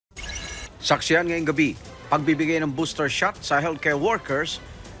Saksihan ngayong gabi, pagbibigay ng booster shot sa healthcare workers,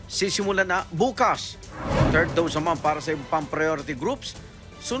 sisimulan na bukas. Third dose naman para sa ibang priority groups,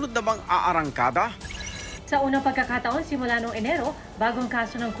 sunod na bang aarangkada? Sa unang pagkakataon, simula noong Enero, bagong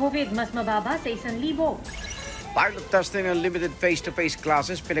kaso ng COVID mas mababa sa 1,000. Pilot testing ng limited face-to-face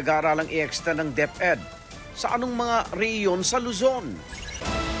classes pinag-aaralang i-extend ng DepEd. Sa anong mga rehiyon sa Luzon?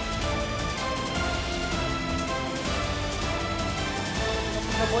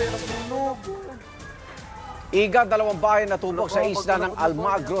 Iga, 2 bahay natupok sa isla ng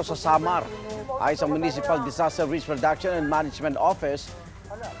Almagro sa Samar. Ay sa Municipal Disaster Risk Reduction and Management Office,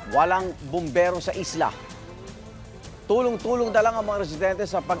 walang bumbero sa isla. Tulong-tulong na lang ang mga residente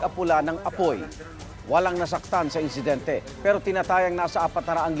sa pag-apula ng apoy. Walang nasaktan sa insidente, pero tinatayang nasa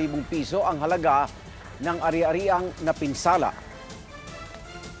 400,000 piso ang halaga ng ari-ariang napinsala.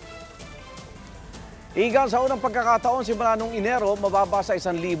 Igan, sa unang pagkakataon simula noong Enero, mababa sa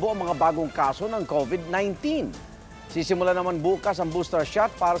 1,000 ang mga bagong kaso ng COVID-19. Sisimula naman bukas ang booster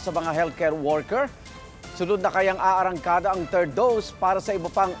shot para sa mga healthcare worker. Sunod na kayang aarangkada ang third dose para sa iba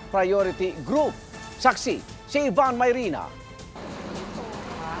pang priority group. Saksi, si Ivan Mayrina.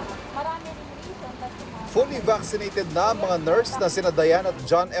 Fully vaccinated na ang mga nurse na sina Diane at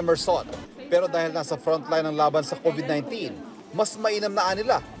John Emerson. Pero dahil nasa frontline ng laban sa COVID-19, mas mainam na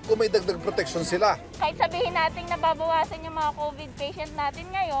nila kung may dagdag protection sila. Kahit sabihin natin na babawasan yung mga COVID patient natin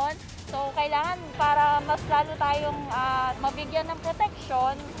ngayon, so kailangan para mas lalo tayong mabigyan ng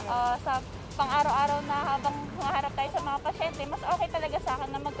protection sa pang-araw-araw na habang humaharap tayo sa mga pasyente, mas okay talaga sa akin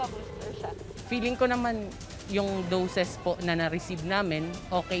na magka-booster shot. Feeling ko naman yung doses po na na-receive namin,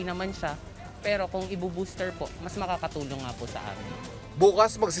 okay naman siya. Pero kung ibu-booster po, mas makakatulong nga po sa amin.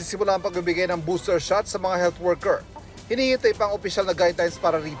 Bukas magsisimula ang pagbibigay ng booster shot sa mga health worker. Hinihintay pang opisyal na guidelines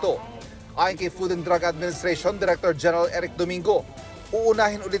para rito. Ayon kay Food and Drug Administration Director General Eric Domingo,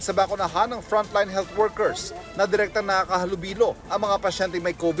 uunahin ulit sa bakunahan ng frontline health workers na direktang nakakahalubilo ang mga pasyenteng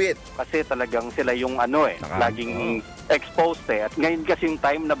may COVID. Kasi talagang sila yung laging exposed At ngayon kasi yung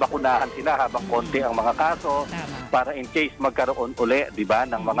time na bakunahan sila habang konti ang mga kaso para in case magkaroon uli, di ba,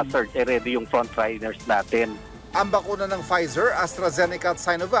 ng mga surge, ready yung frontliners natin. Ang bakuna ng Pfizer, AstraZeneca at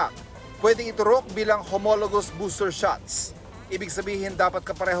Sinovac pwedeng iturok bilang homologous booster shots. Ibig sabihin dapat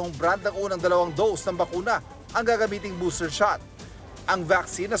kaparehong brand ng unang 2 dose ng bakuna ang gagamiting booster shot. Ang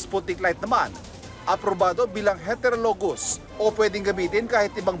vaccine na Sputnik Light naman, aprobado bilang heterologous o pwedeng gamitin kahit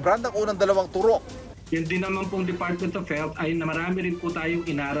ibang brand ng unang 2 turok. Yun din naman pong Department of Health ay marami rin po tayong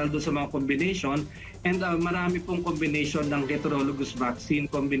inaral doon sa mga combination and marami pong combination ng heterologous vaccine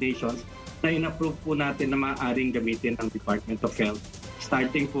combinations na in-approve po natin na maaaring gamitin ng Department of Health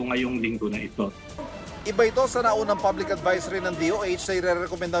starting po ngayong linggo na ito. Iba ito sa naunang public advisory ng DOH na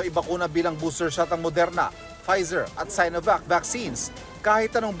irerekomenda ibakuna bilang booster shot ang Moderna, Pfizer at Sinovac vaccines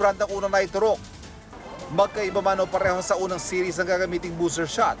kahit anong brand ng unang naiturok. Magkaiba man o pareho sa unang series ng gagamiting booster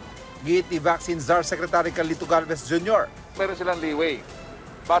shot, giit ni Vaccine Czar Secretary Carlito Galvez Jr. Meron silang leeway.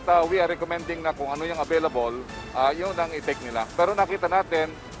 But we are recommending na kung ano yung available, yun ang i-take nila. Pero nakita natin,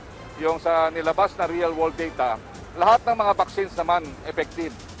 yung sa nilabas na real world data, lahat ng mga vaccines naman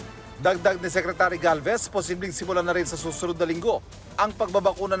effective. Dagdag ni Secretary Galvez, posibleng simulan na rin sa susunod na linggo ang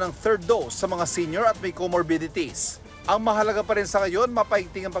pagbabakuna ng third dose sa mga senior at may comorbidities. Ang mahalaga pa rin sa ngayon,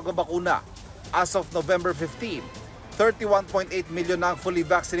 mapaigting ang pagbabakuna. As of November 15, 31.8 million na ang fully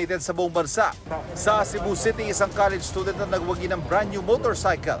vaccinated sa buong bansa. Sa Cebu City, isang college student na nagwagi ng brand new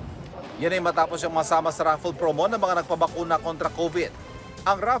motorcycle. Yan ay matapos yung masama sa raffle promo ng mga nagpabakuna kontra COVID.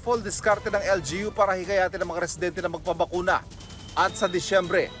 Ang raffle diskarte ng LGU para hikayatin ang mga residente na magpabakuna. At sa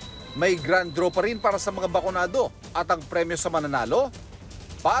Disyembre, may grand draw pa rin para sa mga bakunado at ang premyo sa mananalo,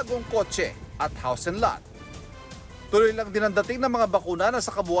 bagong kotse at house and lot. Tuloy lang din ang dating ng mga bakuna na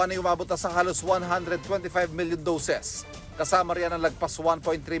sa kabuuan ay umabot na sa halos 125 million doses. Kasama riyan ang lagpas 1.3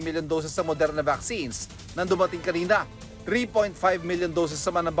 million doses sa Moderna vaccines nang dumating kanina. 3.5 million doses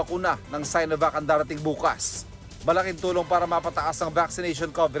naman ng bakuna ng Sinovac ang darating bukas. Malaking tulong para mapataas ang vaccination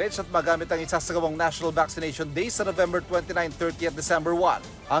coverage at magamit ang isasagawang National Vaccination Day sa November 29, 30 at December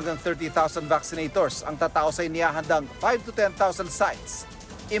 1. Hanggang 30,000 vaccinators ang tatao sa inihahandang 5 to 10,000 sites.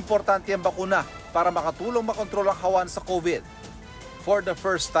 Importante ang bakuna para makatulong makontrol ang hawan sa COVID. For the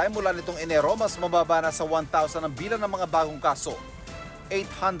first time mula nitong Enero, mas mababa na sa 1,000 ang bilang ng mga bagong kaso.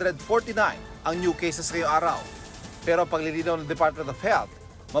 849 ang new cases ngayong araw. Pero paglilinaw ng Department of Health,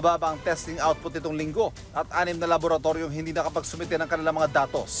 mababa ang testing output itong linggo at 6 na laboratoryong hindi nakapagsumite ng kanilang mga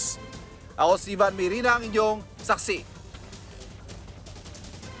datos. Ako si Ivan Mayrina, ang inyong saksi.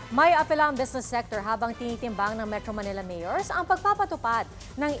 May apela ang business sector habang tinitimbang ng Metro Manila mayors ang pagpapatupad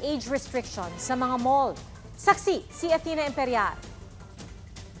ng age restriction sa mga mall. Saksi, si Athena Imperial.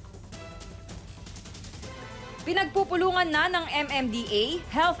 Pinagpupulungan na ng MMDA,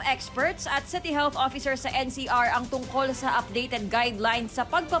 health experts at city health officer sa NCR ang tungkol sa updated guidelines sa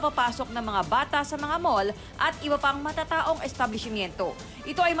pagpapapasok ng mga bata sa mga mall at iba pang matataong establishmento.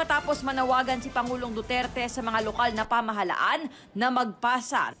 Ito ay matapos manawagan si Pangulong Duterte sa mga lokal na pamahalaan na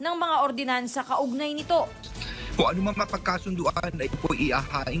magpasa ng mga ordinansa kaugnay nito. Kung ano mga mapagkasunduan ay po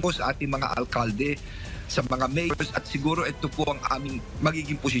iahain ko sa ating mga alkalde, sa mga mayors at siguro ito po ang aming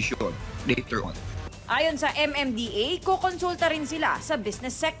magiging posisyon later on. Ayon sa MMDA, kukonsulta rin sila sa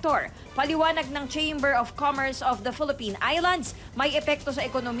business sector. Paliwanag ng Chamber of Commerce of the Philippine Islands, may epekto sa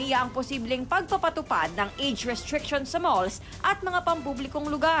ekonomiya ang posibleng pagpapatupad ng age restriction sa malls at mga pampublikong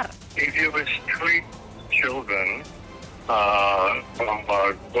lugar. If you restrict children from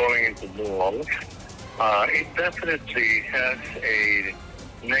going into malls, it definitely has a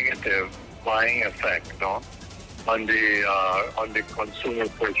negative buying effect, no, on the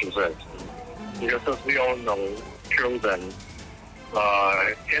consumer purchases. Because as we all know, children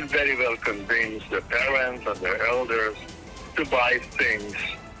can very well convince their parents and their elders to buy things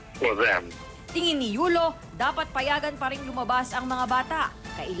for them. Tingin ni Yulo, dapat payagan pa rin lumabas ang mga bata.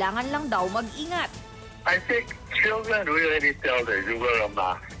 Kailangan lang daw mag-ingat. I think children really tell them you wear a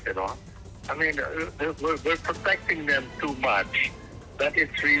mask, you know. I mean, we're protecting them too much. That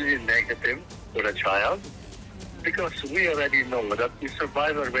is really negative for a child. Because we already know that the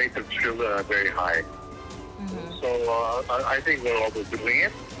survival rate of children are very high. So I think we're overdoing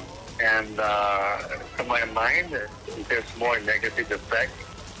it. And to my mind, there's more negative effects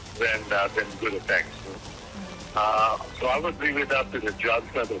than good effects. So I would leave it up to the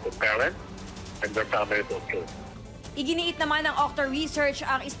judgment of the parents and their family also. Iginiit naman ng Octa Research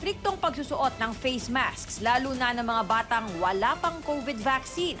ang istriktong pagsusuot ng face masks, lalo na ng mga batang wala pang COVID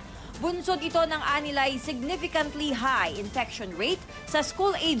vaccine. Bunsod ito ng anilay significantly high infection rate sa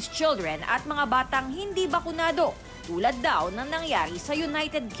school-aged children at mga batang hindi bakunado, tulad daw ng nangyari sa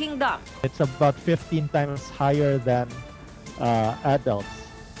United Kingdom. It's about 15 times higher than adults.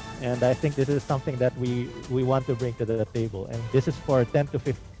 And I think this is something that we want to bring to the table. And this is for 10 to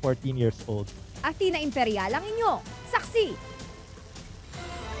 14 years old. Atina Imperial ang inyong saksi.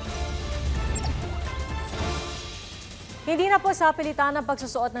 Hindi na po sa pilitan ang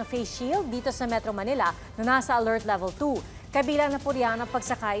pagsusuot ng face shield dito sa Metro Manila na nasa Alert Level 2. Kabilang na po riyan ang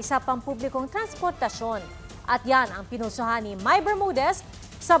pagsakay sa pampublikong transportasyon. At yan ang pinusuhan ni May Bermudez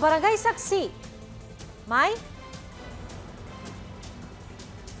sa Barangay Saksi. May?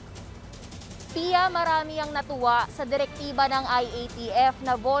 Tia, marami ang natuwa sa direktiba ng IATF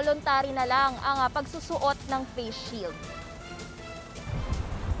na voluntary na lang ang pagsusuot ng face shield.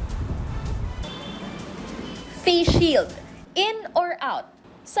 Face shield, in or out?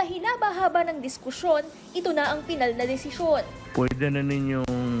 Sa hinaba-haba ng diskusyon, ito na ang pinal na desisyon. Pwede na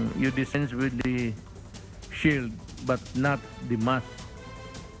ninyong you dispense with the shield but not the mask.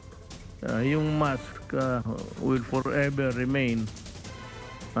 Yung mask will forever remain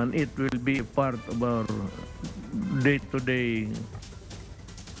and it will be part of our day-to-day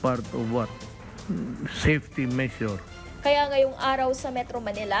part of what? Safety measure. Kaya ngayong araw sa Metro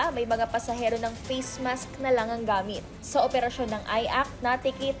Manila, may mga pasahero ng face mask na lang ang gamit. Sa operasyon ng IACT,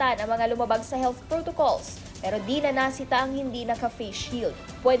 natikitan ang mga lumabag sa health protocols. Pero di na nasita ang hindi naka-face shield.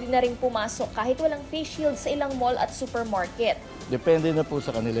 Pwede na rin pumasok kahit walang face shield sa ilang mall at supermarket. Depende na po sa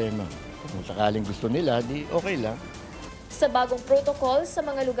kanila yun, ma'am. Kung sakaling gusto nila, di okay lang. Sa bagong protocol, sa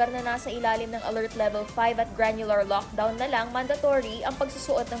mga lugar na nasa ilalim ng Alert Level 5 at granular lockdown na lang, mandatory ang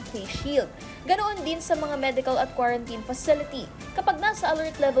pagsusuot ng face shield. Ganoon din sa mga medical at quarantine facility. Kapag nasa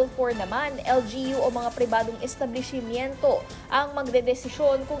Alert Level 4 naman, LGU o mga pribadong establishmento ang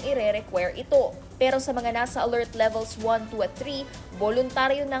magdedesisyon kung ire-require ito. Pero sa mga nasa Alert Levels 1, 2 at 3,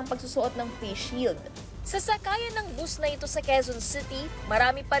 voluntaryo na ang pagsusuot ng face shield. Sa sakayan ng bus na ito sa Quezon City,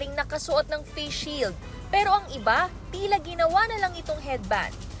 marami pa ring nakasuot ng face shield. Pero ang iba, tila ginawa na lang itong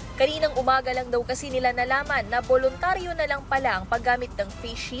headband. Kaninang umaga lang daw kasi nila nalaman na voluntaryo na lang pala ang paggamit ng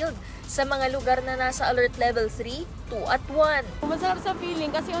face shield sa mga lugar na nasa Alert Level 3, 2 at 1. Masarap sa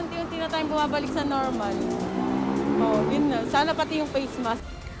feeling kasi unti-unti na tayong bumabalik sa normal. Yun na. Sana pati yung face mask.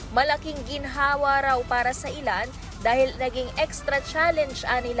 Malaking ginhawa raw para sa ilan dahil naging extra challenge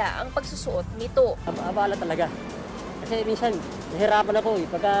nila ang pagsusuot nito. Abala talaga. Kasi minsan, nahirapan ako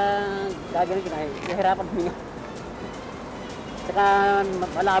pagka gagawin ko na, nahirapan huminga. Saka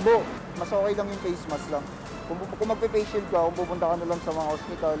malabo. Mas okay lang yung face mask lang. Kung magpe-face shield ka, kung pupunta ka na lang sa mga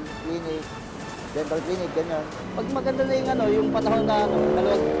hospital, clinic, dental clinic, ganyan. Pag maganda na yung panahon na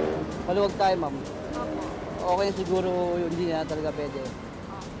maluwag tayo, ma'am. Okay siguro hindi na talaga pwede.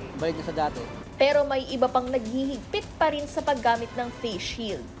 Balik na sa dati. Pero may iba pang naghihigpit pa rin sa paggamit ng face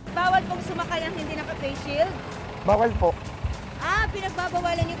shield. Bawal pong sumakay ang hindi naka-face shield? Bawal po.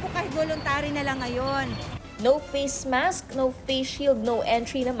 Pinagbabawalan niyo po kahit voluntary na lang ngayon. No face mask, no face shield, no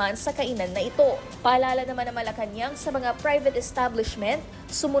entry naman sa kainan na ito. Paalala naman ng Malacanang sa mga private establishment,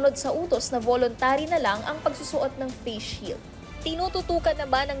 sumunod sa utos na voluntary na lang ang pagsusuot ng face shield. Tinututukan na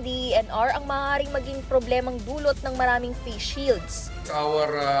ba ng DENR ang maaaring maging problemang dulot ng maraming face shields?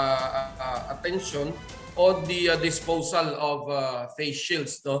 Our attention on the disposal of face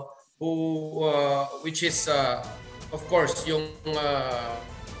shields, no? Which is of course yung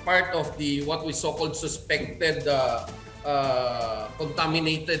part of the what we so-called suspected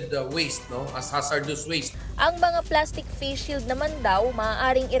contaminated waste, no, as hazardous waste. Ang mga plastic face shield naman daw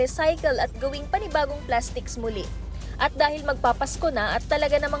maaaring i-recycle at gawing panibagong plastics muli. At dahil magpapasko na at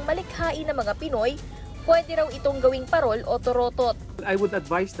talaga namang malikhain ng mga Pinoy, pwede raw itong gawing parol o torotot. I would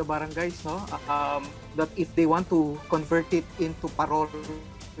advise the barangays, no, that if they want to convert it into parol,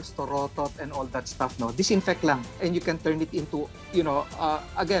 torotot and all that stuff, no, disinfect lang and you can turn it into,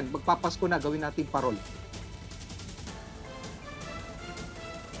 again, magpapasko na, gawin natin parol.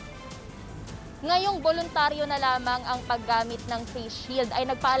 Ngayong voluntaryo na lamang ang paggamit ng face shield ay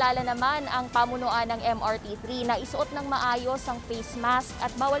nagpaalala naman ang pamunuan ng MRT3 na isuot ng maayos ang face mask at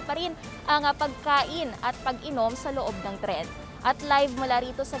bawal pa rin ang pagkain at pag-inom sa loob ng tren. At live mula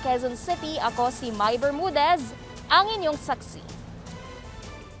rito sa Quezon City, ako si May Bermudez, ang inyong saksi.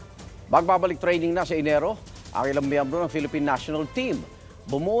 Magbabalik training na sa Enero ang ilang miyembro ng Philippine National Team.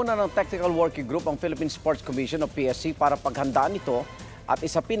 Bumuo na ng Technical Working Group ang Philippine Sports Commission o PSC para paghandaan ito at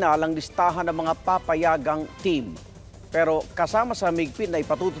isa pinalang listahan ng mga papayagang team. Pero kasama sa higpit na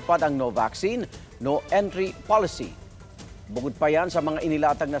ipatutupad ang no vaccine, no entry policy. Bukod pa yan sa mga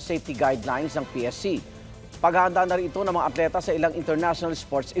inilatag na safety guidelines ng PSC. Paghahanda na rin ito ng mga atleta sa ilang international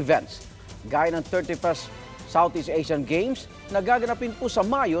sports events, gaya ng 31st Southeast Asian Games na gaganapin po sa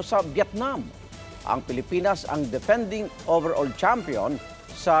Mayo sa Vietnam. Ang Pilipinas ang defending overall champion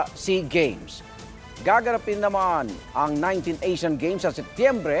sa SEA Games. Gaganapin naman ang 19th Asian Games sa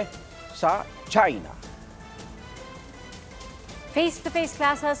Setyembre sa China. Face-to-face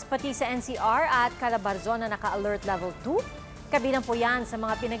classes pati sa NCR at Calabarzon na naka-alert level 2. Kabilang po yan sa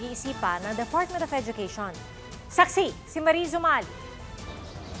mga pinag-iisipan ng Department of Education. Saksi, si Marie Zumal.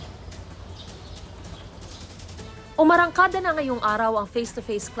 Umarangkada na ngayong araw ang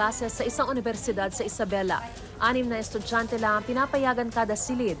face-to-face classes sa isang universidad sa Isabela. 6 na estudyante lang ang pinapayagan kada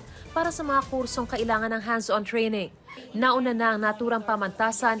silid para sa mga kursong kailangan ng hands-on training. Nauna na ang naturang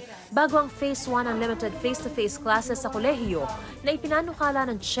pamantasan bago ang Phase 1 Unlimited face-to-face classes sa kolehiyo na ipinanukala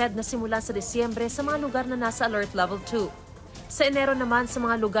ng CHED na simulan sa Disyembre sa mga lugar na nasa Alert Level 2. Sa Enero naman sa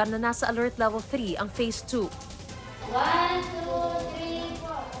mga lugar na nasa Alert Level 3 ang Phase 2. 1, 2, 3.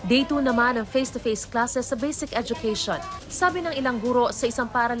 Day 2 naman ang face-to-face classes sa basic education. Sabi ng ilang guro sa isang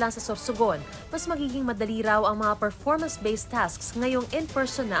paaralan sa Sorsogon, mas magiging madali raw ang mga performance-based tasks ngayong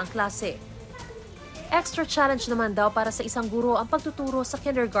in-person na ang klase. Extra challenge naman daw para sa isang guro ang pagtuturo sa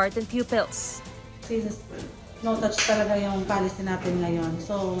kindergarten pupils. No-touch talaga yung policy natin ngayon.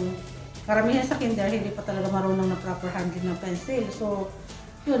 So, karamihan sa kinder, hindi pa talaga marunong na proper handling ng pencil. So,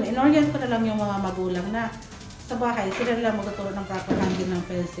 yun, in-orient ko na lang yung mga magulang na sa bahay, sila lang magtuturo ng proper handling ng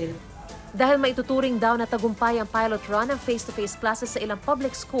pencil. Dahil maituturing daw na tagumpay ang pilot run ng face-to-face classes sa ilang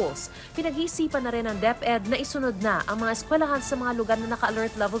public schools, pinag-iisipan na rin ng DepEd na isunod na ang mga eskwelahan sa mga lugar na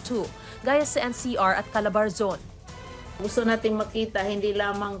naka-alert level 2, gaya sa NCR at Calabarzon. Gusto nating makita hindi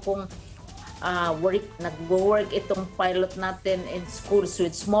lamang kung nag-work itong pilot natin in schools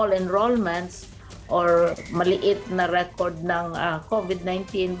with small enrollments or maliit na record ng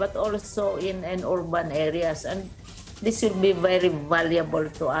COVID-19, but also in urban areas. And this will be very valuable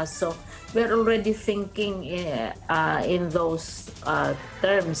to us. So we're already thinking in those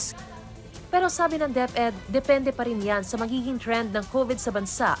terms. Pero sabi ng DepEd, depende pa rin yan sa magiging trend ng COVID sa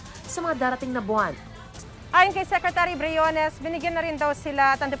bansa sa mga darating na buwan. Ayon kay Secretary Briones, binigyan na rin daw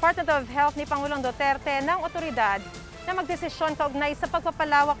sila at ang Department of Health ni Pangulong Duterte ng otoridad na magdesisyon kaugnay sa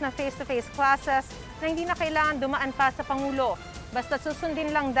pagpapalawak ng face-to-face classes na hindi na kailangan dumaan pa sa Pangulo. Basta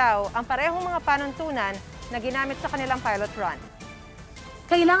susundin lang daw ang parehong mga panuntunan na ginamit sa kanilang pilot run.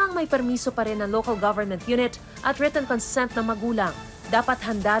 Kailangang may permiso pa rin ng local government unit at written consent ng magulang. Dapat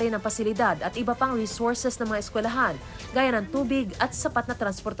handa rin ang pasilidad at iba pang resources ng mga eskwelahan, gaya ng tubig at sapat na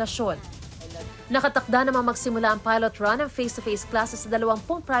transportasyon. Nakatakda namang magsimula ang pilot run ng face-to-face classes sa 20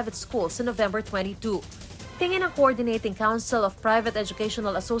 private schools sa November 22. Tingin ng Coordinating Council of Private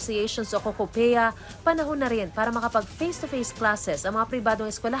Educational Associations o COCOPEA, panahon na rin para makapag face-to-face classes ang mga pribadong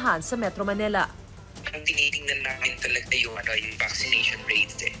eskwelahan sa Metro Manila. Ang tinitingnan namin talaga yung vaccination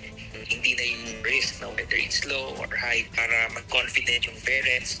rates. Hindi na yung risk, whether it's low or high, para mag-confident yung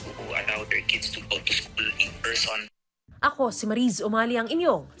parents to allow their kids to go to school in person. Ako si Mariz Umali ang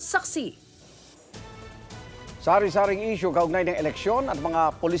inyong saksi. Sari-saring issue kaugnay ng eleksyon at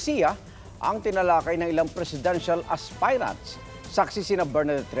mga polisiya ang tinalakay ng ilang presidential aspirants. Saksi sina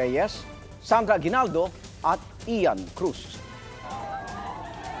Bernadette Reyes, Sandra Aguinaldo at Ian Cruz.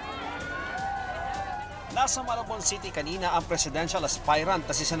 Nasa Malabon City kanina ang presidential aspirant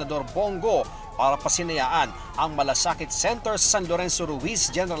na si Senador Bongo para pasinayaan ang Malasakit Center sa San Lorenzo Ruiz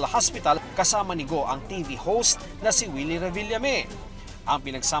General Hospital kasama ni Go ang TV host na si Willie Revillame. Ang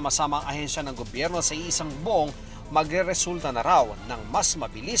pinagsama-samang ahensya ng gobyerno sa isang buong magre-resulta na raw ng mas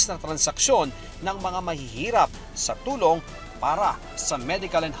mabilis na transaksyon ng mga mahihirap sa tulong para sa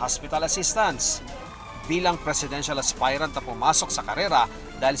medical and hospital assistance. Bilang presidential aspirant na pumasok sa karera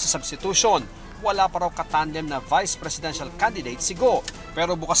dahil sa substitution, wala pa raw katandem na vice presidential candidate si Go,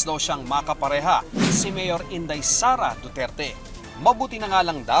 pero bukas daw siyang makapareha si Mayor Inday Sara Duterte. Mabuti na nga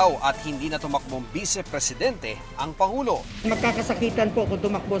lang daw at hindi na tumakbong vice-presidente ang Pangulo. Magkakasakitan po kung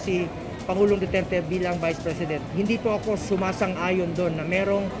tumakbo si Pangulong Duterte bilang vice president. Hindi po ako sumasang-ayon doon na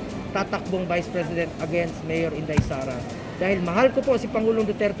merong tatakbong vice president against Mayor Inday Sara. Dahil mahal ko po si Pangulong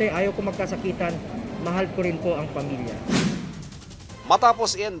Duterte, ayaw ko magkasakitan, mahal ko rin po ang pamilya.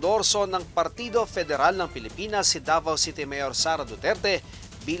 Matapos i-endorso ng Partido Federal ng Pilipinas si Davao City Mayor Sara Duterte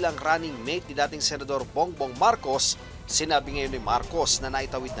bilang running mate ni dating Senador Bongbong Marcos, sinabi ngayon ni Marcos na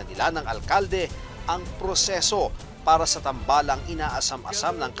naitawid na nila ng alkalde ang proseso para sa tambalang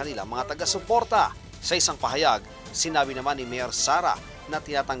inaasam-asam ng kanilang mga taga-suporta. Sa isang pahayag, sinabi naman ni Mayor Sara na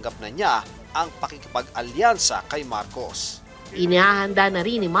tinatanggap na niya ang pakikipag-alyansa kay Marcos. Inihahanda na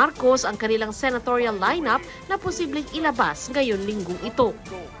rin ni Marcos ang kanilang senatorial lineup na posibleng ilabas ngayon linggong ito.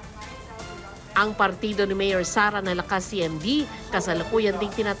 Ang partido ni Mayor Sara na lakas CMD, kasalukuyan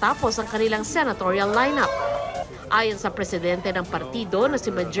ding tinatapos ang kanilang senatorial lineup. Ayon sa presidente ng partido na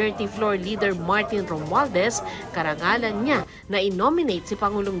si Majority Floor Leader Martin Romualdez, karangalan niya na i-nominate si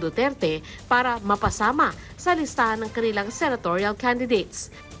Pangulong Duterte para mapasama sa listahan ng kanilang senatorial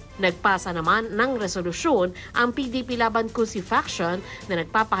candidates. Nagpasa naman ng resolusyon ang PDP Laban Kusi faction na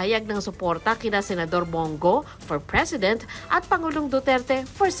nagpapahayag ng suporta kina Senador Bongo for President at Pangulong Duterte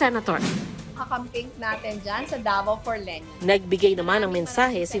for Senator. Kakamping natin dyan sa Davao for Lenny. Nagbigay naman ng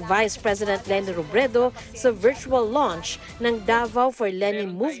mensahe si Vice President Lenny Robredo sa virtual launch ng Davao for Lenny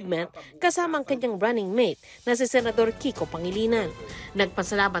movement kasama ang kanyang running mate na si Senador Kiko Pangilinan.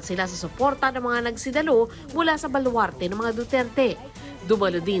 Nagpasalamat sila sa suporta ng mga nagsidalo mula sa baluarte ng mga Duterte.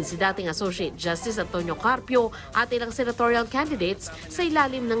 Dumalo din si dating Associate Justice Antonio Carpio at ilang senatorial candidates sa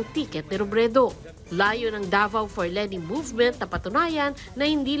ilalim ng tiket ni Robredo. Layo ng Davao for Lenny movement na patunayan na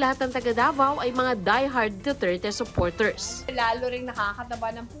hindi lahat ng taga Davao ay mga diehard Duterte supporters. Lalo rin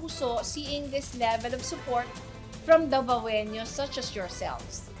nakakataba ng puso seeing this level of support from Davaoeños such as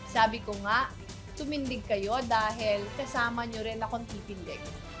yourselves. Sabi ko nga, tumindig kayo dahil kasama nyo rin akong titindig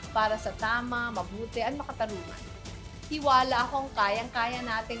para sa tama, mabuti at makatarungan. Tiwala akong kayang-kaya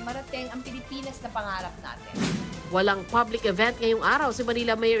nating marating ang Pilipinas na pangarap natin. Walang public event ngayong araw si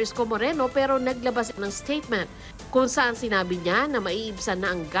Manila Mayor Isko Moreno pero naglabas ng statement kung saan sinabi niya na maiibsan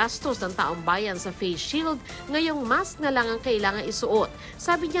na ang gastos ng taong bayan sa face shield, ngayong mask na lang ang kailangan isuot.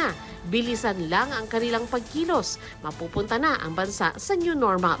 Sabi niya, bilisan lang ang kanilang pagkilos. Mapupunta na ang bansa sa new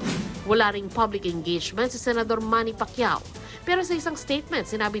normal. Wala ring public engagement si Senador Manny Pacquiao. Pero sa isang statement,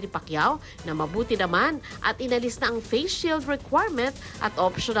 sinabi ni Pacquiao na mabuti naman at inalis na ang face shield requirement at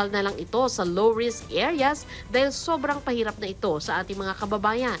optional na lang ito sa low-risk areas dahil sobrang pahirap na ito sa ating mga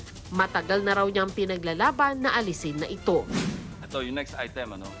kababayan. Matagal na raw niyang pinaglalaban na alisin na ito. Ito, yung next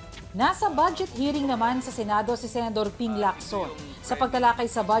item, ano? Nasa budget hearing naman sa Senado si Senador Ping Lacson. Sa pagtalakay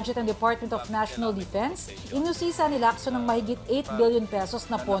sa budget ng Department of National Defense, inusisa ni Lacson ng mahigit 8 billion pesos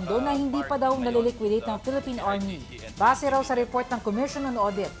na pondo na hindi pa daw naliliquidate ng Philippine Army. Base raw sa report ng Commission on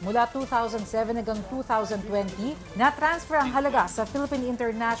Audit mula 2007 hanggang 2020, na-transfer ang halaga sa Philippine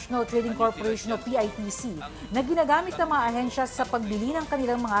International Trading Corporation o PITC na ginagamit ng mga ahensya sa pagbili ng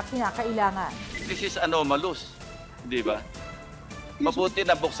kanilang mga kinakailangan. This is anomalous, di ba? Mabuti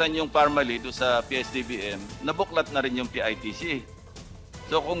na buksan yung Parmali doon sa PSDBM, nabuklat na rin yung PITC.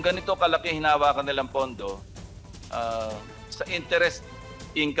 So kung ganito kalaki hinawakan nilang pondo, sa interest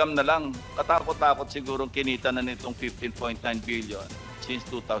income na lang, katakot-takot sigurong kinita na nitong 15.9 billion since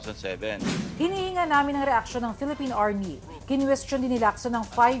 2007. Hinihinga namin ang reaksyon ng Philippine Army. Kinwestiyon din ni Lacson ng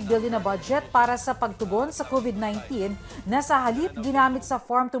 5 billion na budget para sa pagtugon sa COVID-19 na sa halip ginamit sa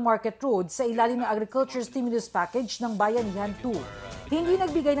farm-to-market road sa ilalim ng Agriculture Stimulus Package ng Bayanihan 2. Hindi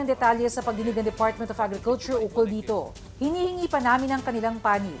nagbigay ng detalye sa pagdinig ng Department of Agriculture ukol dito. Hinihingi pa namin ang kanilang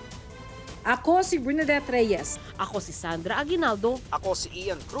panig. Ako si Bernadette Reyes. Ako si Sandra Aguinaldo. Ako si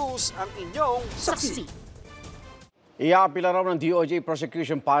Ian Cruz, ang inyong Saksi. Iapila raw ng DOJ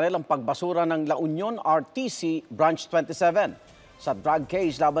Prosecution Panel ang pagbasura ng La Union RTC Branch 27 sa drug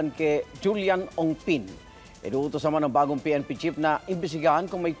case laban kay Julian Ongpin. Inuutos naman ng bagong PNP chief na imbestigahan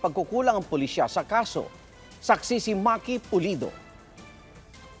kung may pagkukulang ang pulisya sa kaso. Saksi si Maki Pulido.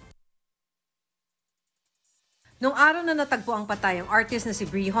 Noong araw na natagpo ang patay ang artist na si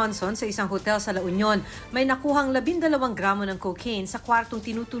Brie Honson sa isang hotel sa La Union, may nakuhang 12 gramo ng cocaine sa kwartong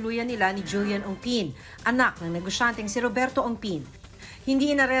tinutuluyan nila ni Julian Ongpin, anak ng negosyanteng si Roberto Ongpin.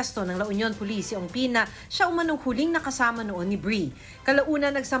 Hindi inaresto ng La Union Police si Ongpin na siya umanong huling nakasama noon ni Brie. Kalauna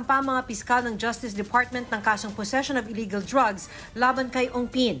nagsampa ang mga piskal ng Justice Department ng kasong possession of illegal drugs laban kay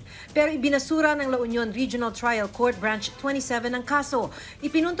Ongpin. Pero ibinasura ng La Union Regional Trial Court Branch 27 ang kaso.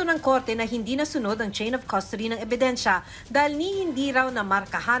 Ipinunto ng korte na hindi nasunod ang chain of custody ng ebidensya dahil hindi raw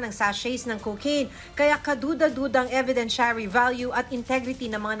namarkahan ang sachets ng cocaine kaya kaduda-dudang evidentiary value at integrity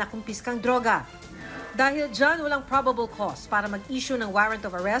ng mga nakumpiskang droga. Dahil dyan, walang probable cause para mag-issue ng warrant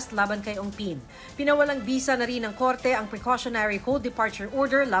of arrest laban kay Ongpin. Pinawalang bisa na rin ng korte ang precautionary hold departure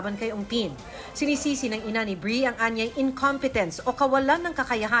order laban kay Ongpin. Sinisisi ng ina ni Brie ang anyay incompetence o kawalan ng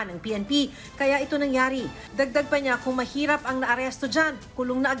kakayahan ng PNP, kaya ito nangyari. Dagdag pa niya kung mahirap ang naaresto dyan,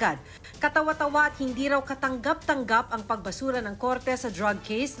 kulong na agad. Katawa-tawa at hindi raw katanggap-tanggap ang pagbasura ng korte sa drug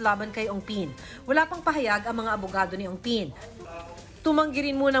case laban kay Ongpin. Wala pang pahayag ang mga abogado ni Ongpin. Tumanggi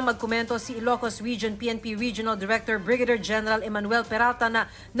rin munang magkomento si Ilocos Region PNP Regional Director Brigadier General Emmanuel Peralta na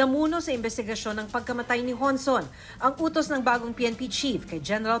namuno sa investigasyon ng pagkamatay ni Honson. Ang utos ng bagong PNP Chief kay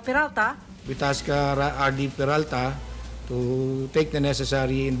General Peralta, we task RD Peralta to take the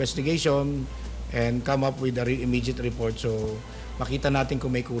necessary investigation and come up with a immediate report so makita natin kung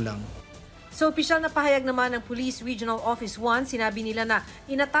may kulang. Sa opisyal na pahayag naman ng Police Regional Office 1, sinabi nila na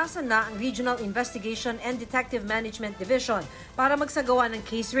inatasan na ang Regional Investigation and Detective Management Division para magsagawa ng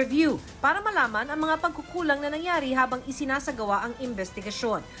case review para malaman ang mga pagkukulang na nangyari habang isinasagawa ang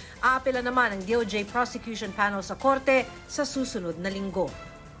investigasyon. Aapela naman ang DOJ Prosecution Panel sa korte sa susunod na linggo.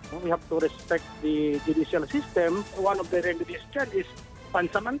 We have to respect the judicial system. One of the remedies dyan is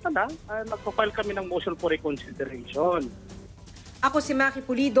pansamantala, nagpo-file kami ng motion for reconsideration. Ako si Maki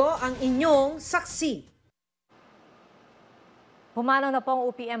Pulido, ang inyong saksi. Pumanaw na po ang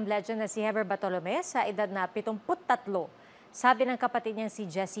OPM legend na si Heber Bartolome sa edad na 73. Sabi ng kapatid niyang si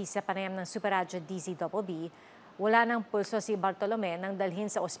Jessie sa panayam ng Super Radio DZBB, wala ng pulso si Bartolome nang dalhin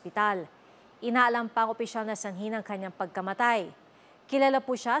sa ospital. Inaalam pa ang opisyal na sanhi ng kanyang pagkamatay. Kilala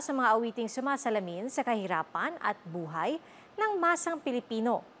po siya sa mga awiting sumasalamin sa kahirapan at buhay ng masang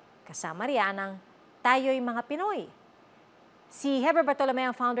Pilipino. Kasama riyan ang Tayo'y Mga Pinoy. Si Heber Bartolome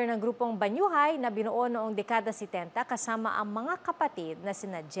ang founder ng grupong Banyuhay na binuo noong dekada 70 kasama ang mga kapatid na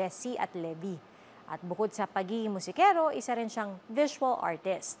sina Jessie at Levi. At bukod sa pagiging musikero, isa rin siyang visual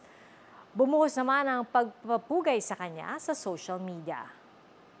artist. Bumuhos naman ang pagpapugay sa kanya sa social media.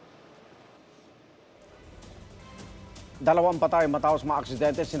 2 patay matapos mga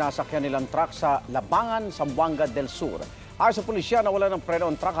aksidente sinasakyan nilang truck sa Labangan, Zamboanga del Sur. Ayon sa pulisya, nawala ng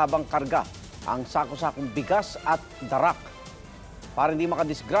preno ang truck habang karga ang sako-sakong bigas at darak. Para hindi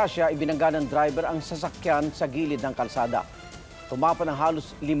makadisgrasya, ibinangga ng driver ang sasakyan sa gilid ng kalsada. Tumapa ng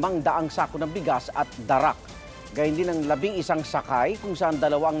halos 500 sako ng bigas at darak. Gayun din ang 11 sakay kung saan 2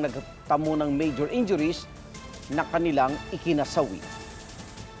 ang nagtamo ng major injuries na kanilang ikinasawi.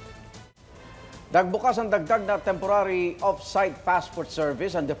 Nagbukas ang dagdag na temporary off-site passport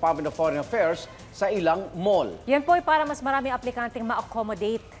service ang Department of Foreign Affairs sa ilang mall. Yan po ay para mas maraming aplikanteng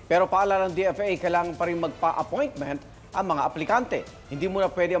ma-accommodate. Pero paalala ng DFA, kailangan pa rin magpa-appointment ang mga aplikante. Hindi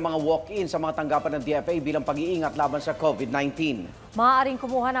muna pwede ang mga walk-in sa mga tanggapan ng DFA bilang pag-iingat laban sa COVID-19. Maaaring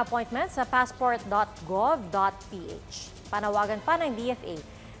kumuha ng appointment sa passport.gov.ph. Panawagan pa ng DFA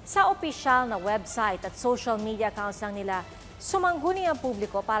sa opisyal na website at social media accounts lang nila sumangguni ang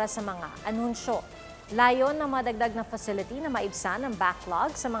publiko para sa mga anunsyo. Layon ng madagdag na facility na maibsan ang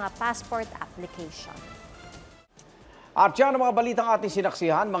backlog sa mga passport application. At yan ang mga balitang ating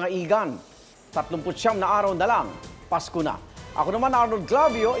sinaksihan, mga igan. 39 na araw na lang, Pasko na. Ako naman, Arnold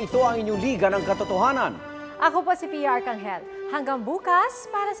Clavio, ito ang inyong Liga ng Katotohanan. Ako po si PR Kanghel. Hanggang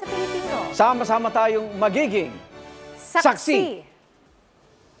bukas para sa Pilipino. Sama-sama tayong magiging Saksi.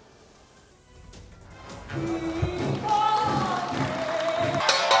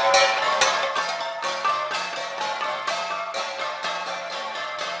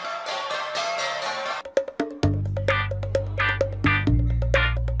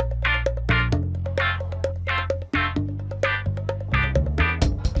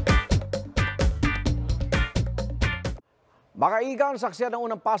 Makaigang saksihan ng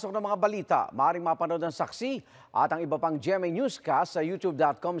unang pasok ng mga balita. Maaaring mapanood ang Saksi at ang iba pang GMA Newscast sa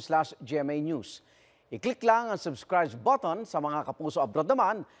youtube.com/GMA News. I-click lang ang subscribe button. Sa mga kapuso abroad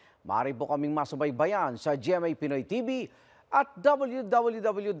naman, maaari po kaming masubaybayan sa GMA Pinoy TV at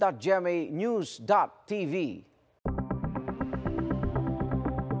www.gmanews.tv.